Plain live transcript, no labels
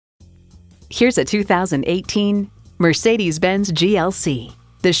Here's a 2018 Mercedes-Benz GLC.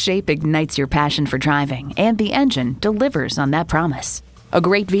 The shape ignites your passion for driving, and the engine delivers on that promise. A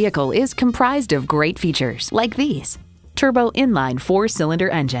great vehicle is comprised of great features like these: turbo inline 4-cylinder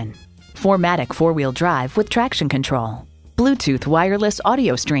engine, 4MATIC 4-wheel drive with traction control, Bluetooth wireless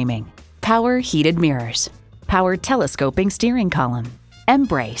audio streaming, power heated mirrors, power telescoping steering column,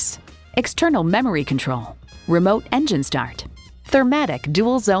 M-brace, external memory control, remote engine start, Thermatic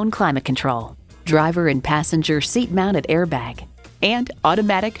dual zone climate control, driver and passenger seat mounted airbag, and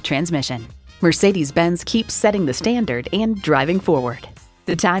automatic transmission. Mercedes-Benz keeps setting the standard and driving forward.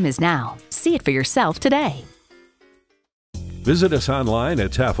 The time is now. See it for yourself today. Visit us online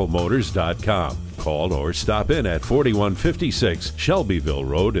at tafelmotors.com. Call or stop in at 4156 Shelbyville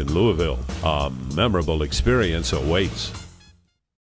Road in Louisville. A memorable experience awaits.